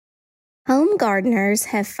Home gardeners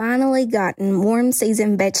have finally gotten warm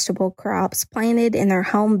season vegetable crops planted in their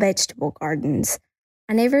home vegetable gardens.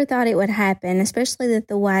 I never thought it would happen, especially with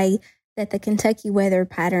the way that the Kentucky weather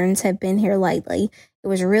patterns have been here lately. It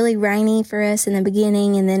was really rainy for us in the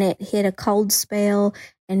beginning, and then it hit a cold spell,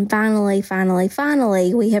 and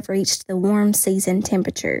finally, we have reached the warm season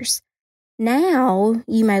temperatures. Now,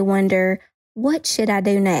 you may wonder, what should I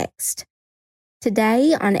do next?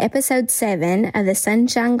 Today, on episode 7 of the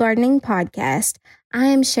Sunshine Gardening Podcast, I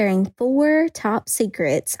am sharing 4 top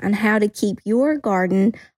secrets on how to keep your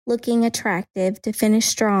garden looking attractive to finish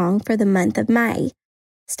strong for the month of May.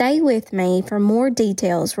 Stay with me for more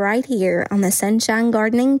details right here on the Sunshine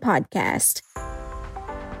Gardening Podcast.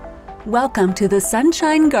 Welcome to the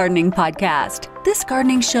Sunshine Gardening Podcast. This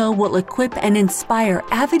gardening show will equip and inspire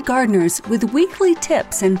avid gardeners with weekly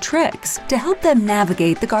tips and tricks to help them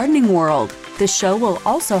navigate the gardening world. The show will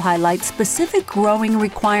also highlight specific growing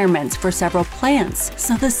requirements for several plants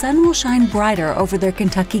so the sun will shine brighter over their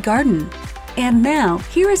Kentucky garden. And now,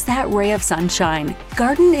 here is that ray of sunshine,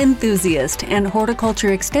 garden enthusiast and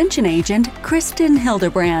horticulture extension agent Kristen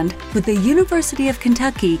Hildebrand with the University of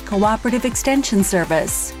Kentucky Cooperative Extension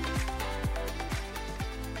Service.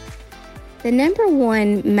 The number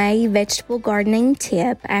 1 May vegetable gardening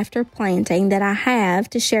tip after planting that I have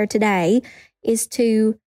to share today is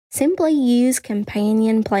to simply use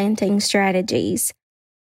companion planting strategies.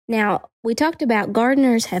 Now, we talked about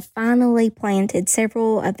gardeners have finally planted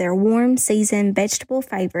several of their warm season vegetable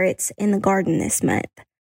favorites in the garden this month.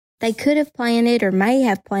 They could have planted or may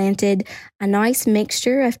have planted a nice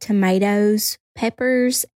mixture of tomatoes,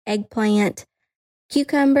 peppers, eggplant,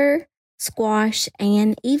 cucumber, squash,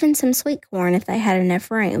 and even some sweet corn if they had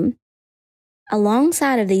enough room.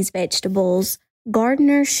 Alongside of these vegetables,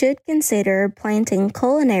 gardeners should consider planting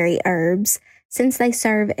culinary herbs since they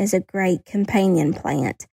serve as a great companion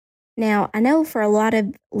plant. Now, I know for a lot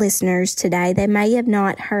of listeners today, they may have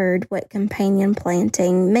not heard what companion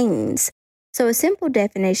planting means. So a simple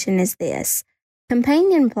definition is this.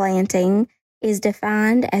 Companion planting is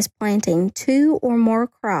defined as planting 2 or more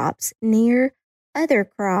crops near other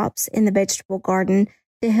crops in the vegetable garden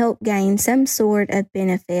to help gain some sort of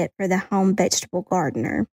benefit for the home vegetable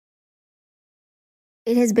gardener.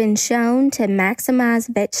 It has been shown to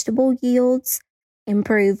maximize vegetable yields,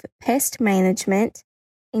 improve pest management,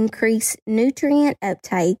 increase nutrient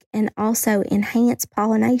uptake, and also enhance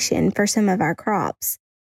pollination for some of our crops.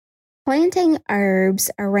 Planting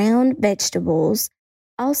herbs around vegetables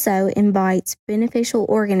also invites beneficial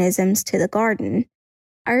organisms to the garden.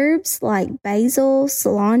 Herbs like basil,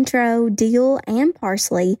 cilantro, dill, and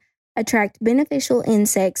parsley attract beneficial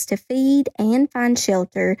insects to feed and find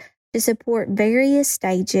shelter to support various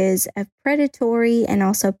stages of predatory and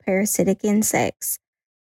also parasitic insects.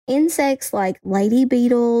 Insects like lady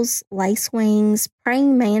beetles, lacewings,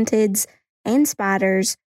 praying mantids, and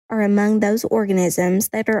spiders are among those organisms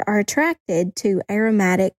that are attracted to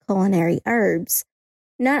aromatic culinary herbs.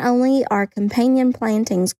 Not only are companion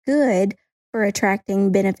plantings good for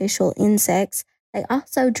attracting beneficial insects, they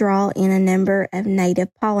also draw in a number of native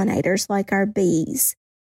pollinators like our bees.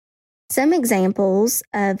 Some examples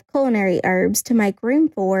of culinary herbs to make room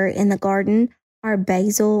for in the garden are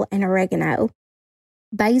basil and oregano.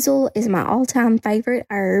 Basil is my all-time favorite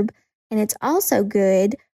herb, and it's also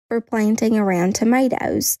good for planting around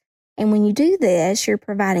tomatoes. And when you do this, you're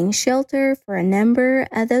providing shelter for a number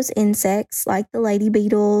of those insects like the lady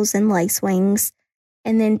beetles and lacewings.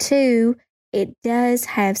 And then 2, it does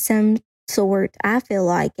have some sort, I feel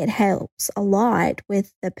like it helps a lot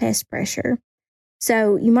with the pest pressure.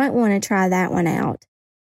 So you might want to try that one out.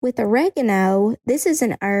 With oregano, this is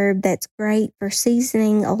an herb that's great for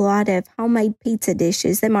seasoning a lot of homemade pizza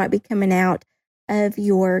dishes that might be coming out of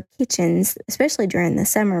your kitchens, especially during the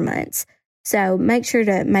summer months. So make sure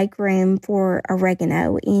to make room for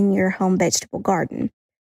oregano in your home vegetable garden.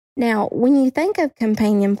 Now, when you think of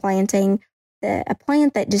companion planting, a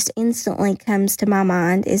plant that just instantly comes to my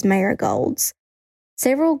mind is marigolds.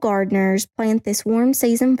 Several gardeners plant this warm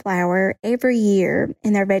season flower every year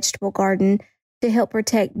in their vegetable garden to help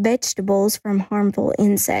protect vegetables from harmful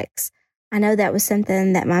insects. I know that was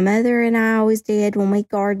something that my mother and I always did when we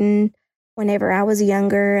gardened whenever I was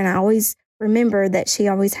younger, and I always remember that she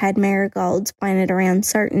always had marigolds planted around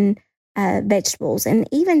certain vegetables. And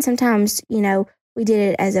even sometimes, we did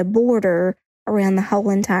it as a border around the whole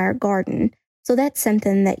entire garden. So that's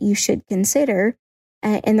something that you should consider.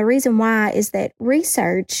 And the reason why is that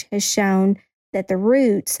research has shown that the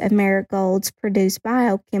roots of marigolds produce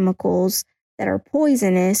biochemicals that are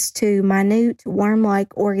poisonous to minute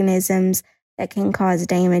worm-like organisms that can cause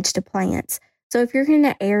damage to plants. So if you're in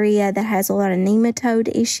an area that has a lot of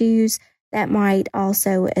nematode issues, that might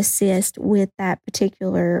also assist with that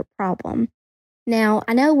particular problem. Now,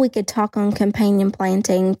 I know we could talk on companion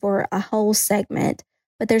planting for a whole segment,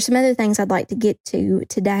 but there's some other things I'd like to get to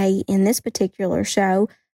today in this particular show.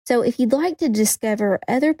 So if you'd like to discover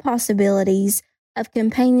other possibilities of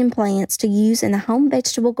companion plants to use in the home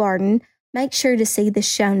vegetable garden, make sure to see the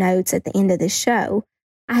show notes at the end of the show.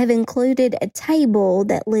 I have included a table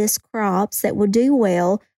that lists crops that will do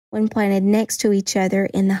well when planted next to each other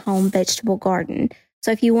in the home vegetable garden.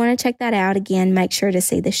 So if you want to check that out, again, make sure to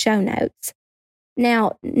see the show notes.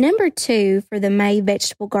 Now, number 2 for the May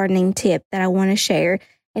vegetable gardening tip that I want to share,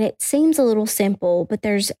 and it seems a little simple, but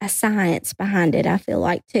there's a science behind it, I feel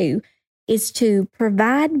like, too, is to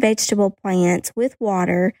provide vegetable plants with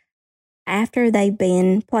water after they've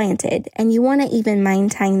been planted. And you want to even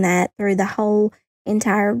maintain that through the whole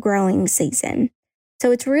entire growing season.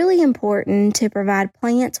 So it's really important to provide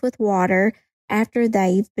plants with water after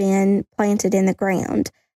they've been planted in the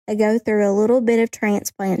ground. They go through a little bit of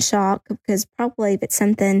transplant shock because probably if it's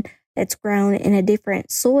something that's grown in a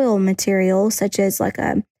different soil material, such as like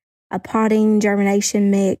a potting germination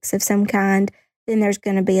mix of some kind, then there's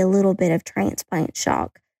going to be a little bit of transplant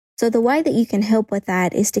shock. So the way that you can help with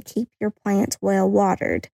that is to keep your plants well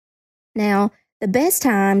watered. Now, the best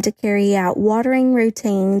time to carry out watering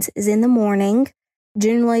routines is in the morning,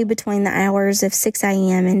 generally between the hours of 6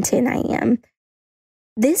 a.m. and 10 a.m.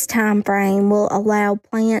 This time frame will allow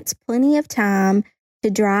plants plenty of time to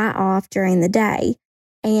dry off during the day.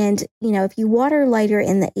 And, if you water later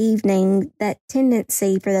in the evening, that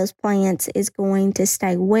tendency for those plants is going to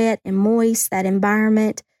stay wet and moist, that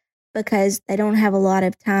environment, because they don't have a lot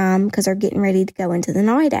of time because they're getting ready to go into the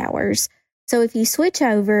night hours. So if you switch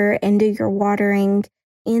over and do your watering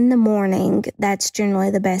in the morning, that's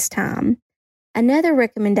generally the best time. Another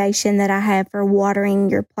recommendation that I have for watering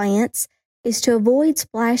your plants is to avoid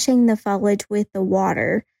splashing the foliage with the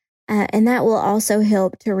water. And that will also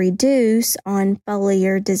help to reduce on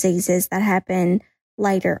foliar diseases that happen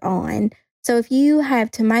later on. So if you have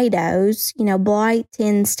tomatoes, blight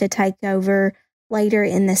tends to take over later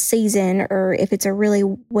in the season, or if it's a really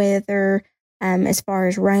weather as far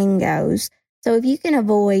as rain goes. So if you can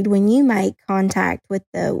avoid when you make contact with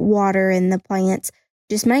the water and the plants,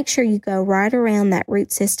 just make sure you go right around that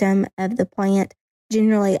root system of the plant.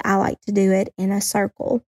 Generally, I like to do it in a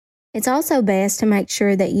circle. It's also best to make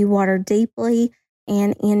sure that you water deeply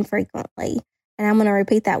and infrequently. And I'm going to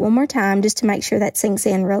repeat that one more time just to make sure that sinks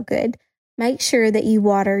in real good. Make sure that you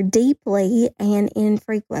water deeply and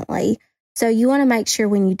infrequently. So you want to make sure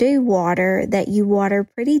when you do water that you water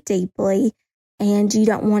pretty deeply, and you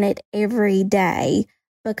don't want it every day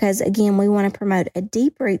because, again, we want to promote a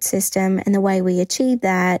deep root system, and the way we achieve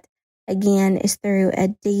that, again, is through a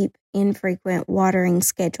deep, infrequent watering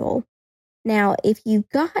schedule. Now, if you've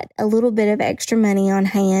got a little bit of extra money on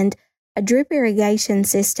hand, a drip irrigation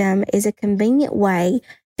system is a convenient way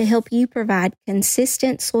to help you provide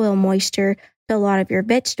consistent soil moisture to a lot of your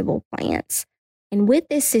vegetable plants. And with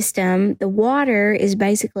this system, the water is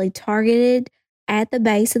basically targeted at the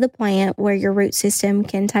base of the plant where your root system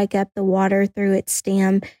can take up the water through its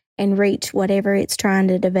stem and reach whatever it's trying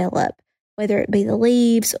to develop, whether it be the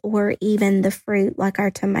leaves or even the fruit like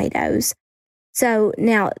our tomatoes. So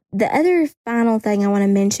now the other final thing I want to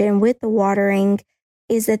mention with the watering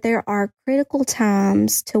is that there are critical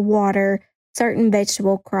times to water certain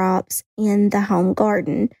vegetable crops in the home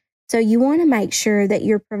garden. So you want to make sure that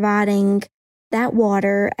you're providing that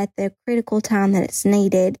water at the critical time that it's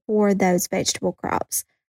needed for those vegetable crops.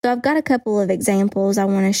 So I've got a couple of examples I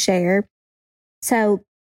want to share. So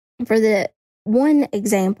for the one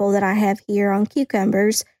example that I have here on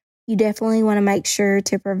cucumbers, you definitely want to make sure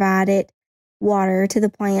to provide it water to the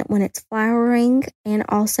plant when it's flowering and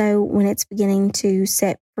also when it's beginning to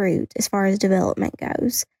set fruit as far as development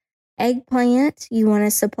goes. Eggplant, you want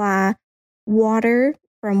to supply water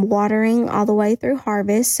from watering all the way through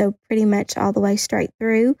harvest, so pretty much all the way straight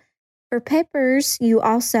through. For peppers, you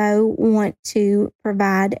also want to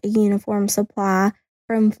provide a uniform supply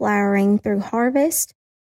from flowering through harvest.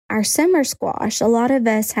 Our summer squash, a lot of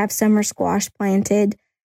us have summer squash planted,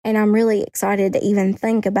 and I'm really excited to even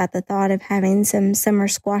think about the thought of having some summer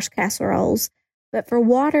squash casseroles. But for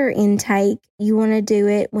water intake, you want to do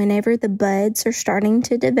it whenever the buds are starting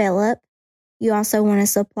to develop. You also want to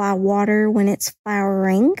supply water when it's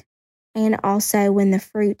flowering and also when the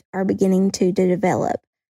fruit are beginning to develop.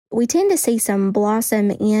 We tend to see some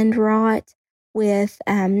blossom end rot with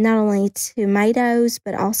not only tomatoes,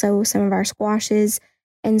 but also some of our squashes.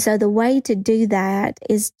 And so the way to do that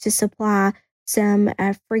is to supply some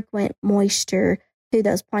frequent moisture to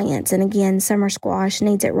those plants. And again, summer squash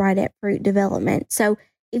needs it right at fruit development. So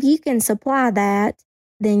if you can supply that,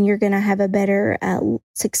 then you're going to have a better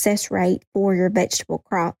success rate for your vegetable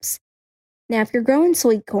crops. Now, if you're growing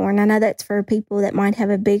sweet corn, I know that's for people that might have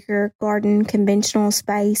a bigger garden, conventional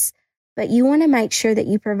space, but you want to make sure that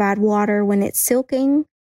you provide water when it's silking,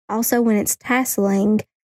 also when it's tasseling,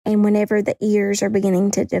 and whenever the ears are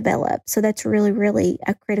beginning to develop. So that's really, really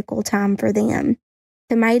a critical time for them.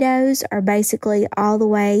 Tomatoes are basically all the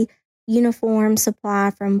way uniform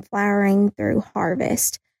supply from flowering through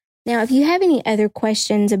harvest. Now, if you have any other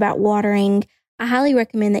questions about watering, I highly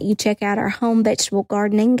recommend that you check out our home vegetable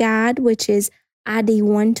gardening guide, which is ID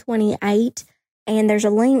 128. And there's a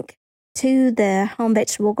link to the home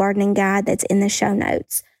vegetable gardening guide that's in the show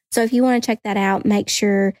notes. So if you want to check that out, make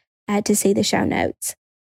sure to see the show notes.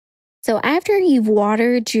 So after you've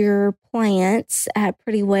watered your plants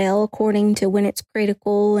pretty well, according to when it's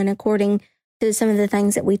critical and according to some of the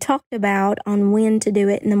things that we talked about on when to do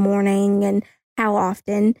it in the morning and how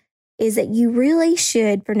often, is that you really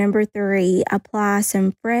should, for number 3, apply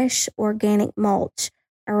some fresh organic mulch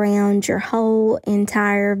around your whole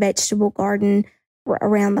entire vegetable garden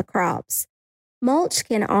around the crops. Mulch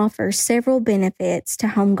can offer several benefits to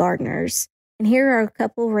home gardeners. And here are a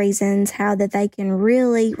couple reasons how that they can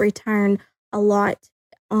really return a lot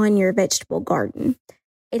on your vegetable garden.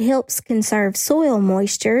 It helps conserve soil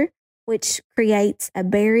moisture, which creates a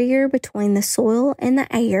barrier between the soil and the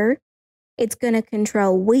air. It's going to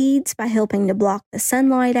control weeds by helping to block the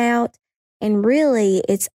sunlight out. And really,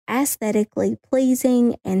 it's aesthetically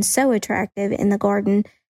pleasing and so attractive in the garden.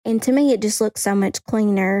 And to me, it just looks so much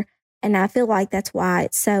cleaner. And I feel like that's why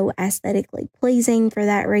it's so aesthetically pleasing for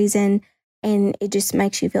that reason. And it just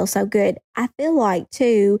makes you feel so good. I feel like,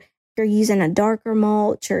 too, if you're using a darker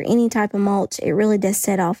mulch or any type of mulch, it really does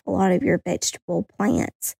set off a lot of your vegetable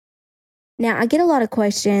plants. Now, I get a lot of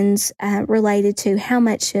questions related to how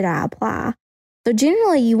much should I apply. So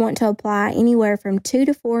generally, you want to apply anywhere from 2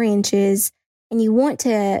 to 4 inches, and you want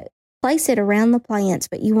to place it around the plants,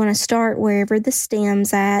 but you want to start wherever the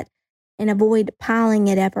stem's at and avoid piling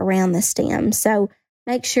it up around the stem. So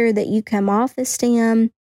make sure that you come off the stem,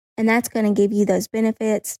 and that's going to give you those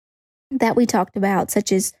benefits that we talked about,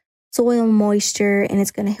 such as soil moisture, and it's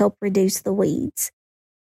going to help reduce the weeds.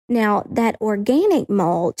 Now, that organic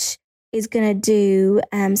mulch is going to do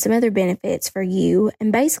some other benefits for you.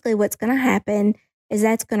 And basically what's going to happen is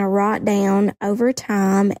that's going to rot down over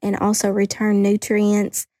time and also return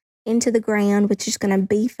nutrients into the ground, which is going to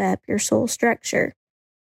beef up your soil structure.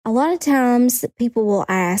 A lot of times people will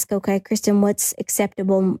ask, okay, Kristen, what's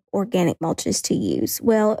acceptable organic mulches to use?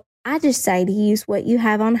 Well, I just say to use what you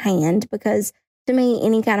have on hand, because to me,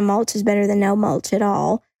 any kind of mulch is better than no mulch at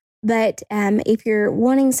all. But if you're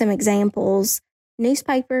wanting some examples,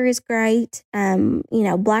 newspaper is great.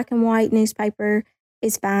 Black and white newspaper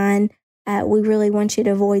is fine. We really want you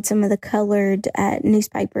to avoid some of the colored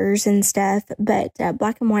newspapers and stuff, but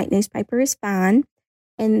black and white newspaper is fine.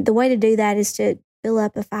 And the way to do that is to fill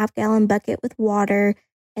up a 5-gallon bucket with water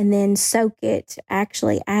and then soak it.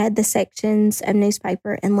 Actually add the sections of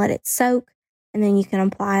newspaper and let it soak, and then you can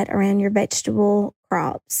apply it around your vegetable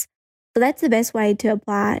crops. So that's the best way to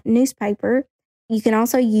apply newspaper. You can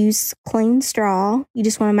also use clean straw. You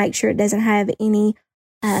just want to make sure it doesn't have any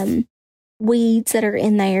weeds that are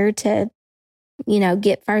in there to,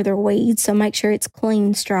 get further weeds. So make sure it's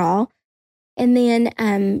clean straw. And then,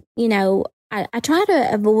 I try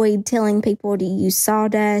to avoid telling people to use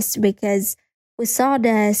sawdust, because with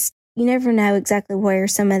sawdust, you never know exactly where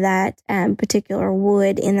some of that particular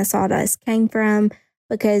wood in the sawdust came from,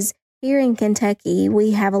 because here in Kentucky,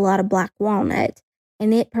 we have a lot of black walnut,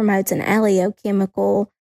 and it promotes an oleochemical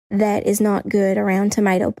that is not good around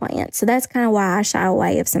tomato plants. So that's kind of why I shy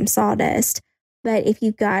away of some sawdust. But if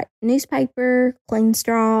you've got newspaper, clean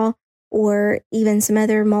straw, or even some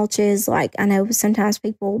other mulches, like I know sometimes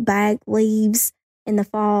people bag leaves in the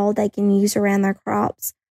fall, they can use around their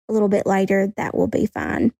crops a little bit later, that will be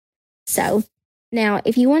fine. So now,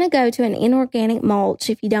 if you want to go to an inorganic mulch,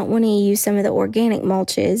 if you don't want to use some of the organic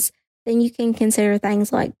mulches, then you can consider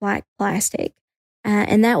things like black plastic.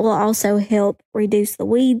 And that will also help reduce the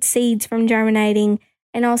weed seeds from germinating,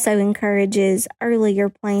 and also encourages earlier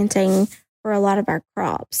planting for a lot of our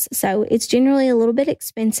crops. So it's generally a little bit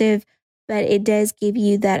expensive, but it does give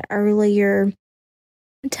you that earlier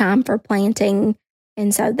time for planting.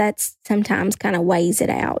 And so that's sometimes kind of weighs it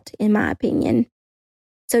out, in my opinion.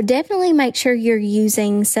 So definitely make sure you're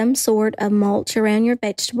using some sort of mulch around your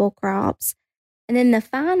vegetable crops. And then the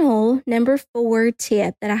final, number 4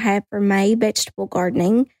 tip that I have for May vegetable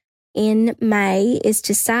gardening in May is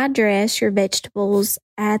to side dress your vegetables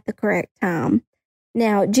at the correct time.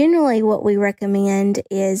 Now, generally what we recommend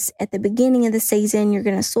is at the beginning of the season, you're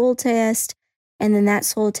going to soil test, and then that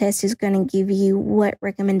soil test is going to give you what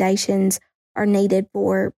recommendations are needed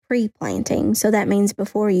for pre-planting. So that means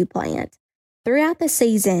before you plant. Throughout the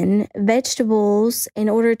season, vegetables, in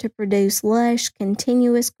order to produce lush,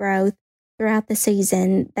 continuous growth throughout the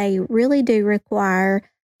season, they really do require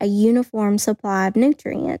a uniform supply of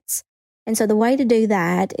nutrients. And so the way to do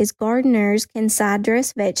that is gardeners can side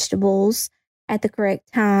dress vegetables at the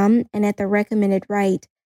correct time and at the recommended rate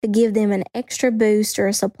to give them an extra boost or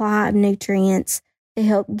a supply of nutrients to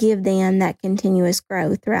help give them that continuous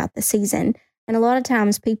growth throughout the season. And a lot of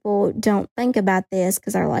times people don't think about this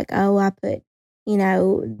because they're like, oh, I put,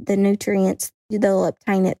 the nutrients, they'll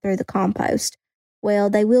obtain it through the compost. Well,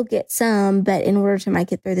 they will get some, but in order to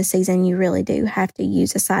make it through the season, you really do have to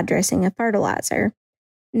use a side dressing of fertilizer.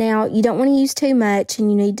 Now, you don't want to use too much,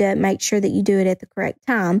 and you need to make sure that you do it at the correct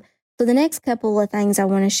time. So the next couple of things I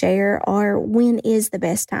want to share are when is the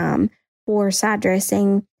best time for side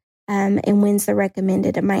dressing and when's the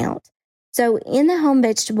recommended amount. So in the Home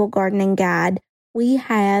Vegetable Gardening Guide, we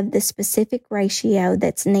have the specific ratio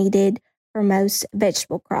that's needed for most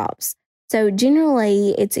vegetable crops. So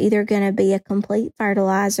generally, it's either going to be a complete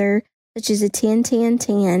fertilizer, such as a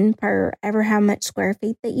 10-10-10 per ever how much square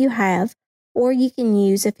feet that you have, or you can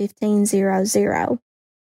use a 15-0-0.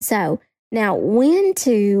 So now when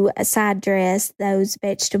to side dress those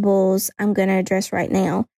vegetables, I'm going to address right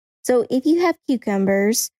now. So if you have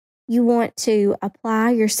cucumbers, you want to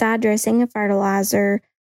apply your side dressing of fertilizer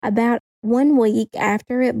about 1 week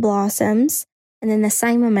after it blossoms, and then the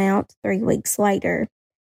same amount 3 weeks later.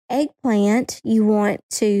 Eggplant, you want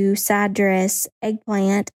to side dress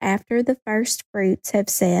eggplant after the first fruits have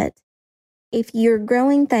set. If you're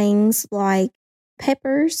growing things like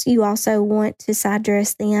peppers, you also want to side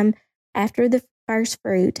dress them after the first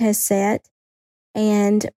fruit has set.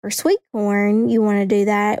 And for sweet corn, you want to do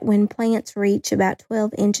that when plants reach about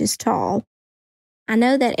 12 inches tall. I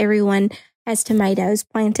know that everyone has tomatoes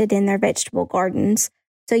planted in their vegetable gardens,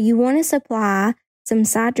 so you want to supply some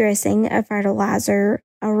side dressing of fertilizer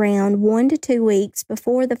around 1 to 2 weeks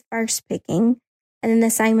before the first picking, and then the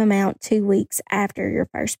same amount 2 weeks after your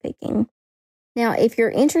first picking. Now, if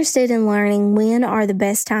you're interested in learning when are the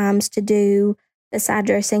best times to do the side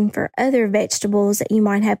dressing for other vegetables that you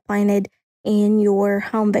might have planted in your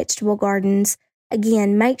home vegetable gardens,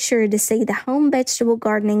 again, make sure to see the Home Vegetable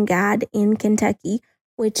Gardening Guide in Kentucky,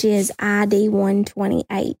 which is ID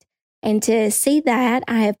 128. And to see that,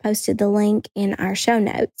 I have posted the link in our show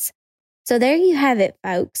notes. So there you have it,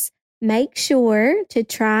 folks. Make sure to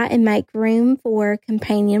try and make room for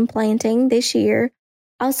companion planting this year.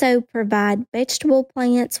 Also, provide vegetable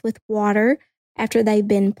plants with water after they've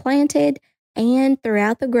been planted and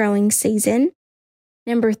throughout the growing season.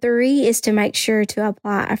 Number 3 is to make sure to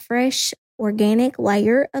apply a fresh organic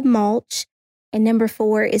layer of mulch. And number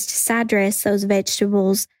 4 is to side dress those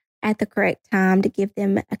vegetables at the correct time to give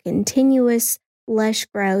them a continuous, lush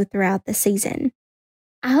growth throughout the season.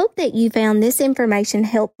 I hope that you found this information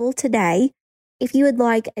helpful today. If you would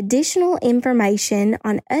like additional information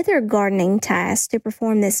on other gardening tasks to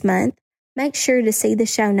perform this month, make sure to see the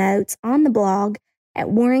show notes on the blog at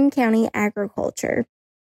Warren County Agriculture.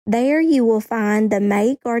 There you will find the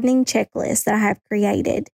May gardening checklist that I have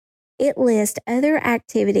created. It lists other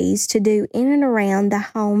activities to do in and around the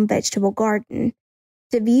home vegetable garden.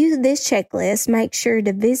 To view this checklist, make sure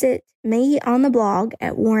to visit me on the blog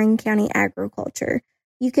at Warren County Agriculture.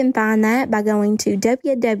 You can find that by going to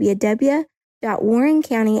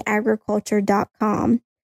www.warrencountyagriculture.com.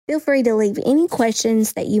 Feel free to leave any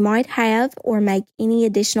questions that you might have or make any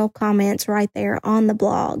additional comments right there on the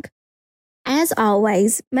blog. As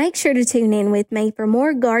always, make sure to tune in with me for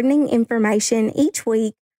more gardening information each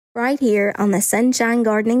week right here on the Sunshine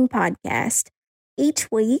Gardening Podcast.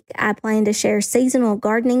 Each week, I plan to share seasonal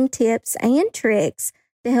gardening tips and tricks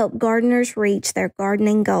to help gardeners reach their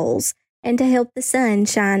gardening goals and to help the sun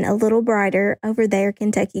shine a little brighter over their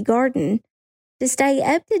Kentucky garden. To stay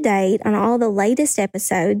up to date on all the latest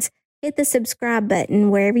episodes, hit the subscribe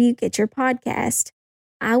button wherever you get your podcast.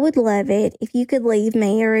 I would love it if you could leave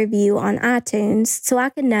me a review on iTunes so I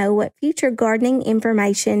can know what future gardening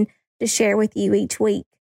information to share with you each week.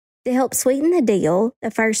 To help sweeten the deal,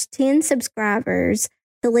 the first 10 subscribers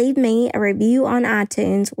to leave me a review on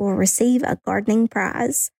iTunes will receive a gardening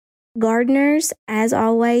prize. Gardeners, as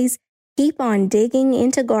always, keep on digging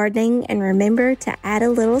into gardening and remember to add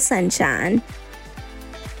a little sunshine.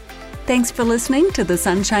 Thanks for listening to the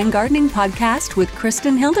Sunshine Gardening Podcast with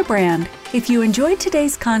Kristen Hildebrand. If you enjoyed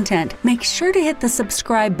today's content, make sure to hit the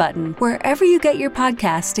subscribe button wherever you get your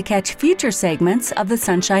podcasts to catch future segments of the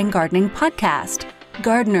Sunshine Gardening Podcast.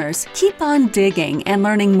 Gardeners, keep on digging and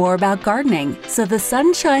learning more about gardening so the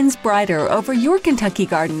sun shines brighter over your Kentucky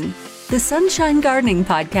garden. The Sunshine Gardening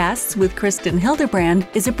Podcasts with Kristen Hildebrand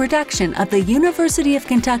is a production of the University of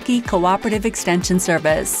Kentucky Cooperative Extension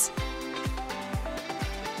Service.